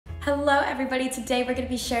Hello everybody, today we're going to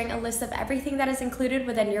be sharing a list of everything that is included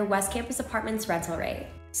within your West Campus Apartments rental rate.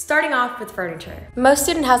 Starting off with furniture. Most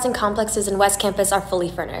student housing complexes in West Campus are fully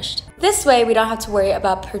furnished. This way, we don't have to worry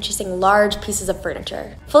about purchasing large pieces of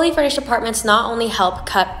furniture. Fully furnished apartments not only help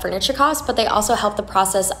cut furniture costs, but they also help the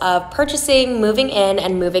process of purchasing, moving in,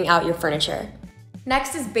 and moving out your furniture.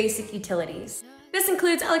 Next is basic utilities. This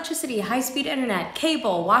includes electricity, high-speed internet,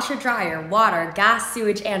 cable, washer-dryer, water, gas,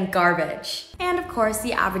 sewage, and garbage. And of course,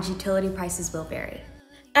 the average utility prices will vary.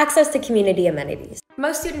 Access to community amenities.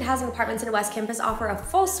 Most student housing apartments in West Campus offer a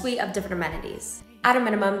full suite of different amenities. At a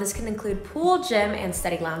minimum, this can include pool, gym, and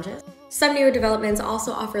study lounges. Some newer developments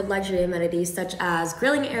also offer luxury amenities such as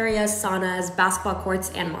grilling areas, saunas, basketball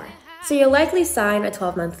courts, and more. So you'll likely sign a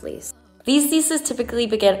 12-month lease. These leases typically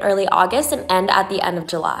begin early August and end at the end of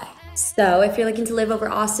July. So if you're looking to live over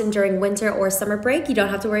Austin during winter or summer break, you don't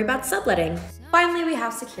have to worry about subletting. Finally, we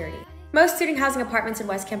have security. Most student housing apartments in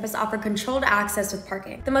West Campus offer controlled access with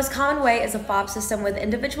parking. The most common way is a fob system with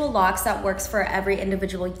individual locks that works for every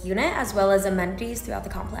individual unit, as well as amenities throughout the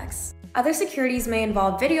complex. Other securities may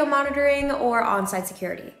involve video monitoring or on-site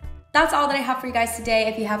security. That's all that I have for you guys today.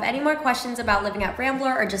 If you have any more questions about living at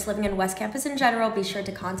Rambler or just living in West Campus in general, be sure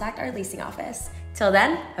to contact our leasing office. Till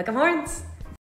then, hook 'em horns!